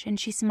touch, and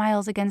she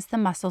smiles against the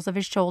muscles of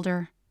his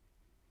shoulder.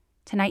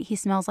 Tonight he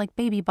smells like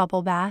baby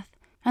bubble bath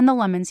and the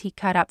lemons he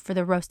cut up for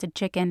the roasted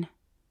chicken.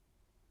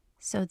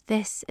 So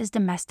this is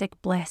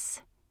domestic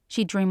bliss,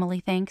 she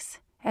dreamily thinks,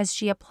 as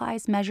she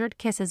applies measured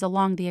kisses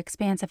along the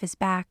expanse of his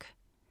back.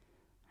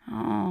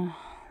 "Oh,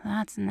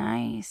 that's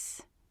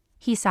nice,"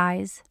 he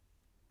sighs.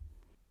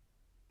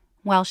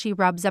 While she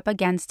rubs up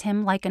against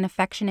him like an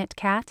affectionate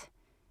cat,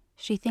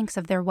 she thinks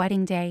of their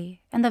wedding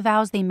day and the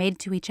vows they made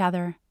to each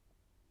other.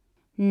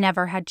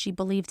 Never had she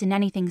believed in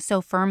anything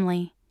so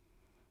firmly.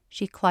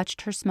 She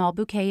clutched her small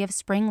bouquet of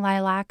spring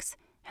lilacs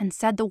and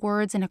said the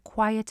words in a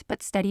quiet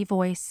but steady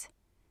voice.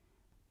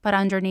 But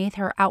underneath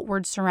her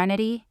outward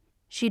serenity,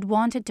 she'd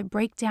wanted to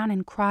break down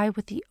and cry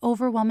with the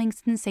overwhelming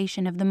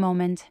sensation of the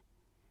moment.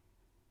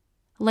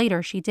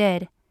 Later she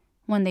did,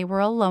 when they were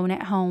alone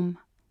at home,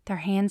 their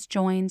hands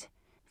joined,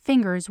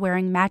 fingers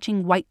wearing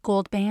matching white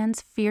gold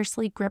bands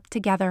fiercely gripped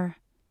together.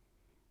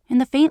 In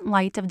the faint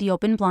light of the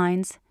open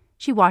blinds,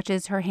 she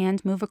watches her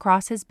hand move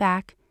across his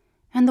back,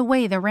 and the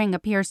way the ring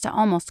appears to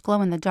almost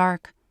glow in the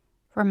dark,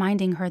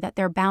 reminding her that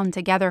they're bound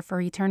together for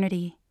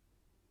eternity.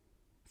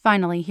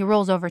 Finally, he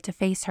rolls over to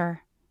face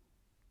her.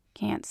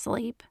 "Can't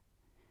sleep."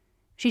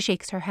 She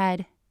shakes her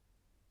head.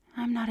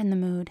 "I'm not in the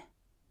mood."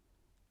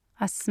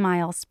 A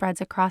smile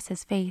spreads across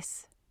his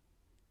face.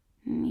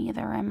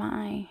 "Neither am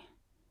I."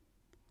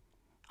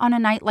 On a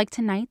night like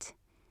tonight,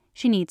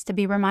 she needs to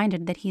be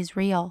reminded that he's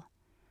real,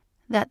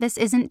 that this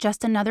isn't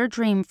just another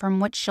dream from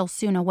which she'll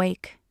soon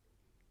awake.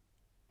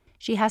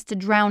 She has to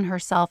drown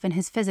herself in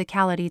his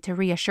physicality to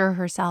reassure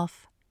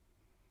herself.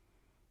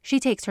 She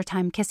takes her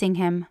time kissing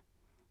him,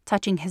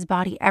 touching his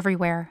body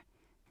everywhere,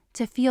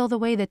 to feel the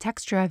way the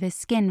texture of his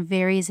skin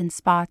varies in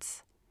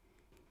spots.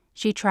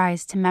 She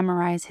tries to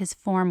memorize his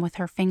form with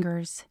her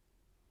fingers.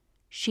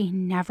 She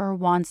never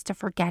wants to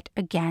forget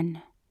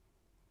again.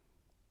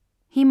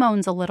 He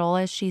moans a little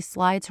as she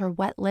slides her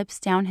wet lips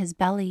down his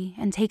belly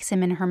and takes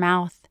him in her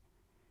mouth.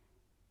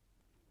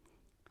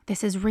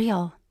 "This is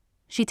real,"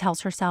 she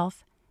tells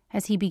herself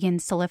as he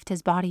begins to lift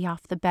his body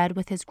off the bed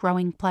with his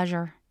growing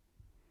pleasure.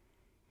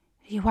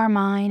 "You are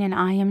mine and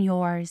I am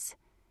yours,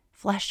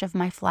 flesh of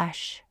my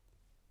flesh."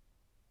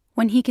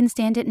 When he can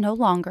stand it no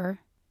longer,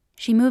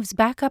 she moves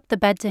back up the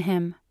bed to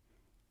him.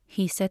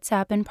 He sits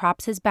up and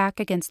props his back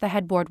against the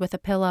headboard with a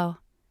pillow.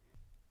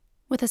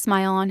 With a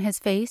smile on his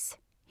face,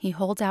 he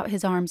holds out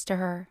his arms to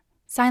her,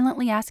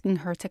 silently asking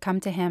her to come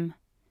to him.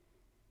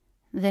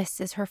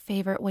 This is her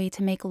favorite way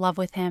to make love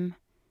with him.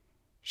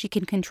 She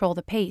can control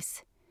the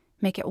pace,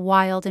 make it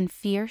wild and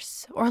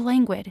fierce, or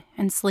languid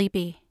and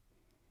sleepy.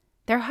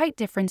 Their height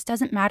difference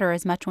doesn't matter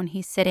as much when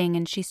he's sitting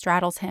and she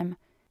straddles him,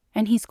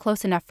 and he's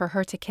close enough for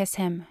her to kiss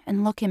him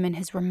and look him in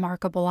his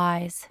remarkable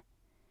eyes.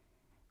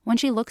 When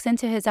she looks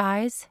into his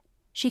eyes,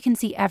 she can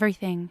see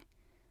everything,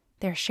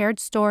 their shared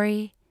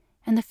story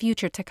and the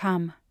future to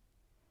come.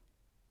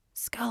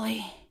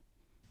 "Scully,"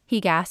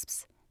 he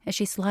gasps as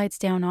she slides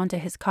down onto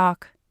his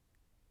cock.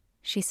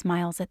 She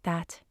smiles at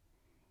that.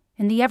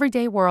 In the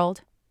everyday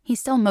world, he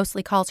still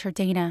mostly calls her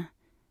Dana.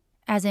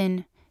 As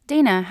in,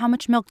 "Dana, how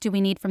much milk do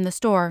we need from the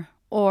store?"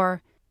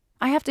 Or,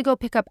 "I have to go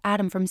pick up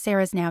Adam from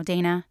Sarah's now,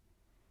 Dana."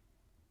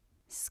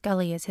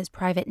 Scully is his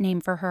private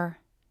name for her,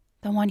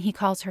 the one he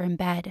calls her in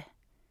bed.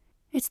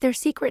 It's their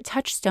secret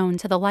touchstone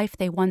to the life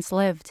they once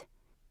lived,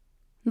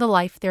 the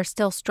life they're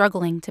still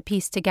struggling to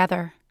piece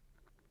together.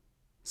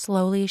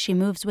 Slowly she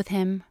moves with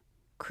him,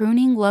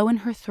 crooning low in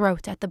her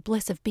throat at the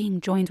bliss of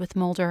being joined with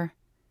Mulder.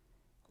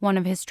 One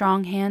of his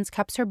strong hands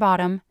cups her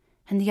bottom,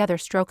 and the other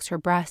strokes her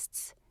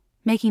breasts,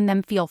 making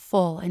them feel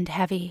full and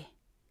heavy.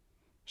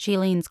 She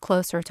leans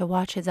closer to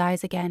watch his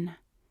eyes again.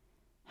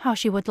 How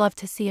she would love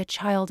to see a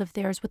child of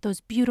theirs with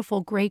those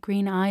beautiful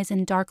gray-green eyes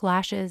and dark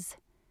lashes.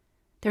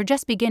 They're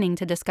just beginning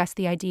to discuss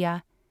the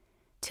idea,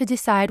 to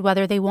decide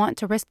whether they want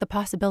to risk the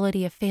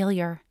possibility of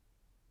failure.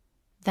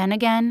 Then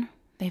again,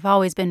 they've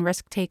always been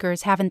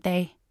risk-takers, haven't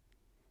they?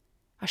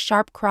 A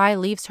sharp cry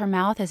leaves her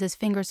mouth as his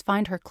fingers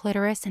find her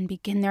clitoris and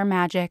begin their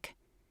magic.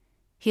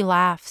 He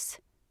laughs.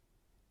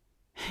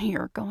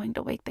 "You're going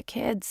to wake the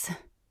kids."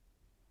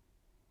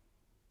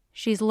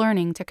 She's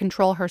learning to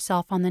control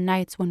herself on the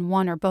nights when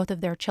one or both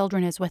of their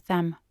children is with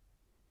them.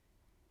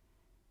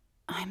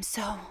 "I'm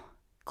so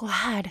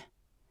glad,"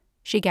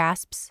 she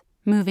gasps,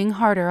 moving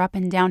harder up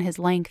and down his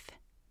length.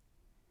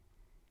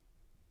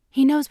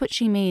 He knows what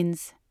she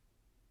means.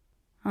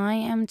 "I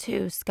am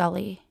too,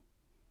 Scully."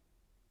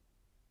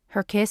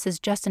 Her kiss is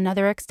just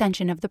another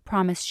extension of the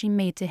promise she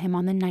made to him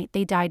on the night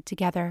they died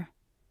together.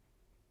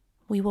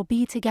 "We will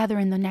be together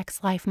in the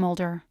next life,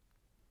 Mulder."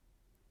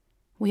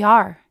 We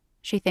are,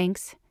 she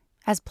thinks,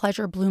 as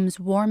pleasure blooms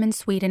warm and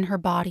sweet in her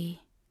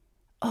body.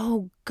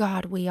 Oh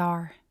God, we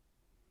are.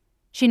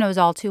 She knows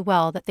all too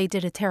well that they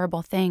did a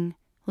terrible thing,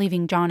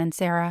 leaving John and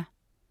Sarah.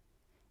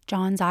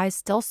 John's eyes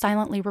still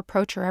silently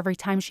reproach her every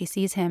time she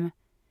sees him,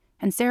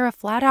 and Sarah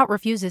flat out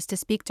refuses to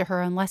speak to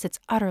her unless it's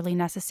utterly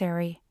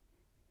necessary.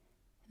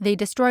 They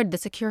destroyed the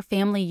secure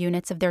family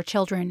units of their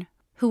children,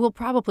 who will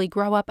probably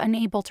grow up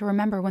unable to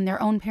remember when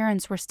their own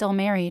parents were still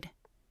married.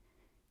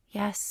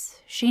 Yes,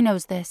 she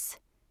knows this.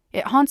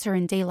 It haunts her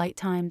in daylight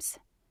times.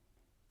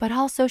 But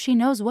also she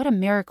knows what a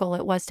miracle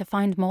it was to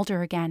find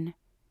Mulder again.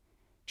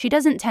 She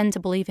doesn't tend to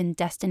believe in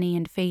destiny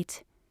and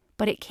fate,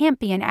 but it can't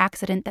be an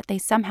accident that they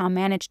somehow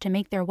managed to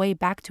make their way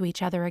back to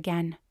each other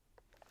again.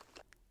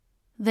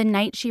 The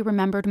night she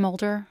remembered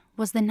Mulder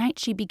was the night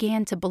she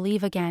began to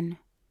believe again.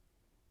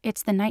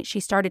 It's the night she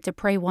started to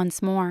pray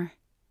once more.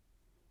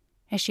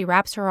 As she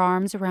wraps her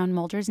arms around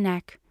Mulder's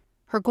neck,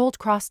 her gold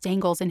cross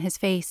dangles in his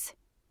face.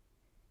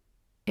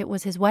 It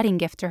was his wedding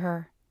gift to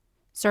her,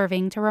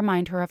 serving to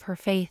remind her of her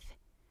faith,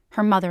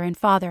 her mother and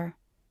father,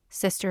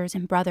 sisters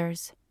and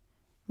brothers,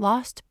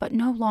 lost but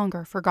no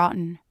longer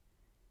forgotten.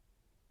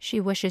 She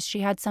wishes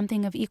she had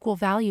something of equal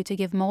value to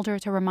give Mulder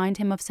to remind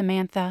him of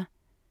Samantha,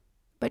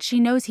 but she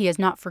knows he has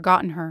not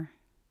forgotten her.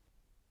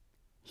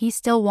 He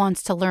still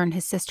wants to learn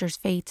his sister's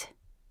fate.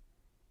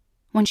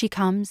 When she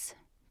comes,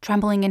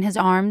 trembling in his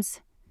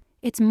arms,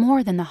 it's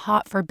more than the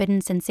hot,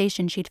 forbidden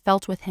sensation she'd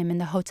felt with him in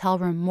the hotel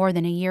room more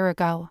than a year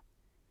ago.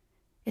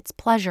 It's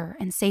pleasure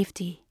and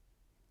safety.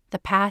 The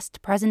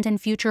past, present, and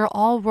future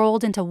all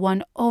rolled into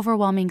one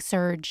overwhelming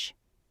surge.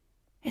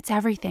 It's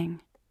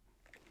everything.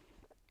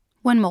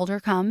 When Mulder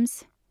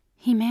comes,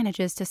 he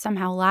manages to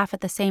somehow laugh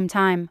at the same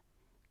time,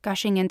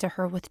 gushing into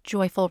her with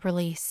joyful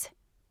release.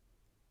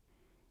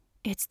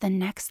 It's the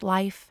next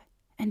life,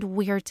 and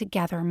we're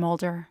together,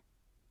 Mulder.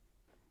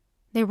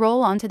 They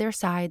roll onto their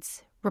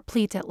sides,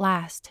 replete at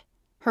last,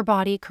 her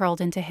body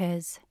curled into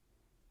his.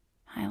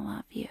 I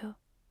love you,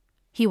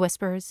 he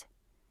whispers.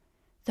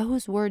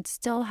 Those words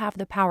still have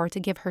the power to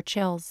give her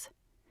chills.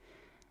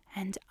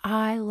 And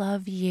I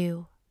love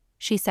you,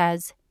 she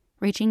says,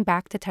 reaching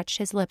back to touch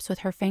his lips with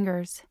her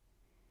fingers.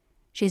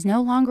 She's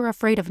no longer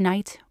afraid of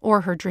night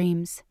or her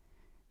dreams,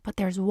 but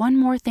there's one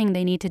more thing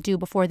they need to do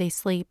before they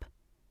sleep.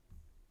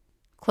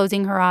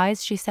 Closing her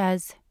eyes, she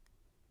says,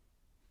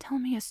 Tell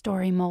me a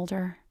story,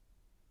 Mulder.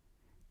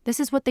 This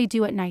is what they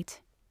do at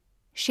night.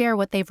 Share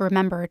what they've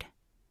remembered.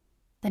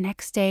 The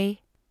next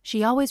day,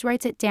 she always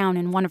writes it down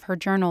in one of her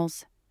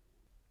journals.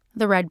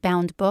 The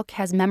red-bound book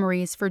has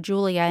memories for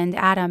Julia and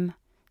Adam,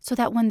 so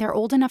that when they're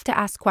old enough to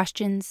ask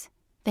questions,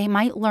 they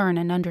might learn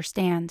and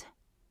understand.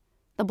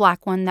 The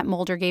black one that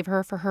Mulder gave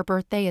her for her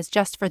birthday is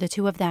just for the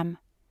two of them,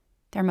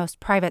 their most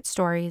private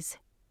stories.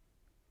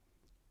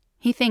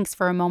 He thinks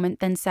for a moment,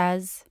 then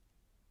says,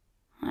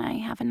 I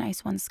have a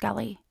nice one,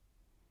 Scully.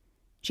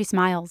 She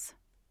smiles.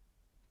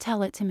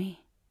 Tell it to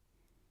me.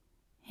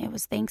 It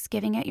was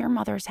Thanksgiving at your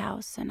mother's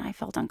house, and I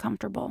felt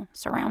uncomfortable,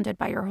 surrounded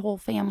by your whole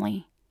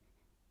family.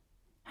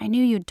 I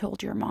knew you'd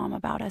told your mom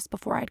about us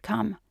before I'd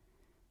come.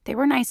 They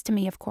were nice to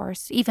me, of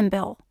course, even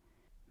Bill.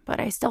 But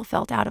I still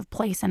felt out of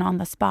place and on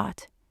the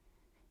spot.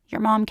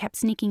 Your mom kept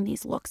sneaking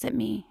these looks at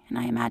me, and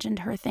I imagined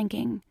her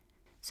thinking,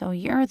 so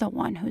you're the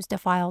one who's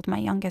defiled my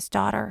youngest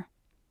daughter.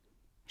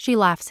 She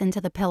laughs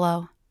into the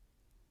pillow.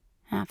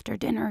 After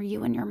dinner,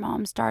 you and your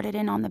mom started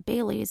in on the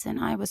Baileys, and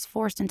I was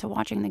forced into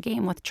watching the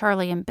game with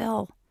Charlie and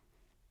Bill.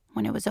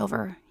 When it was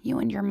over, you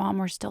and your mom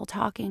were still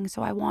talking,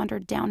 so I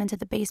wandered down into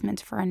the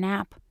basement for a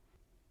nap.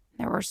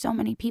 There were so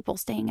many people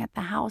staying at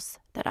the house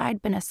that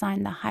I'd been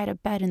assigned the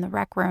hide-a-bed in the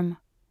rec room.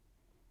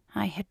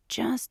 I had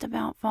just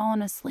about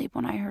fallen asleep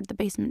when I heard the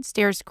basement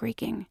stairs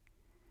creaking.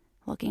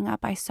 Looking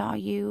up, I saw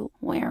you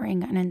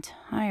wearing an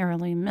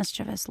entirely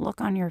mischievous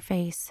look on your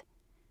face.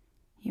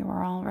 You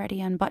were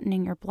already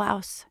unbuttoning your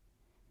blouse.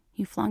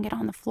 You flung it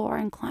on the floor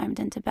and climbed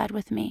into bed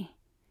with me.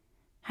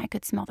 I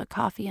could smell the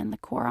coffee and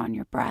liqueur on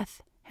your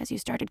breath as you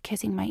started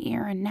kissing my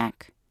ear and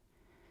neck.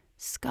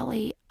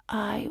 Scully,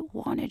 I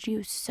wanted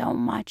you so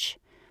much,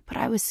 but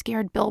I was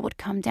scared Bill would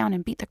come down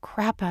and beat the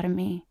crap out of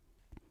me.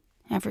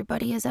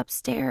 Everybody is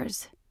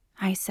upstairs,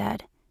 I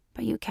said,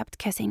 but you kept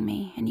kissing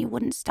me and you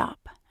wouldn't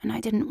stop, and I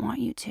didn't want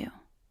you to.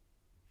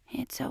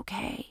 It's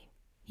okay,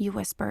 you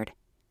whispered.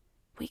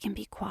 We can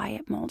be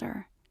quiet,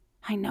 Mulder.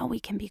 I know we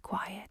can be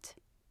quiet.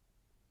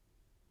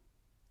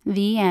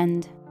 The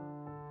end.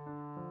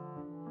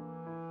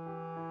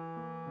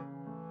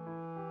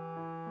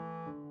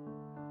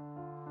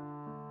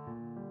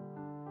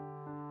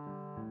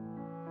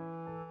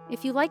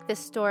 If you like this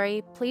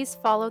story, please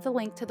follow the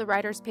link to the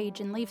writer's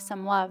page and leave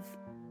some love.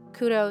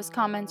 Kudos,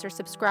 comments, or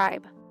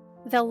subscribe.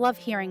 They'll love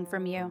hearing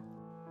from you.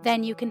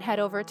 Then you can head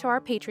over to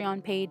our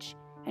Patreon page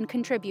and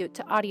contribute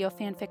to Audio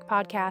Fanfic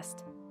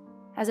Podcast.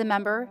 As a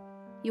member,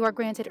 you are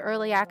granted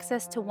early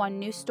access to one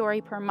new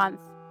story per month.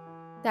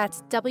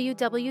 That's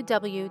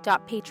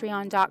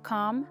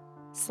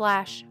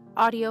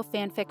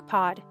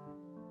www.patreon.com/audiofanficpod.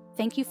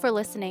 Thank you for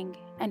listening,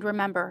 and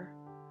remember,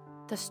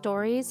 the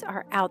stories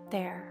are out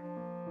there.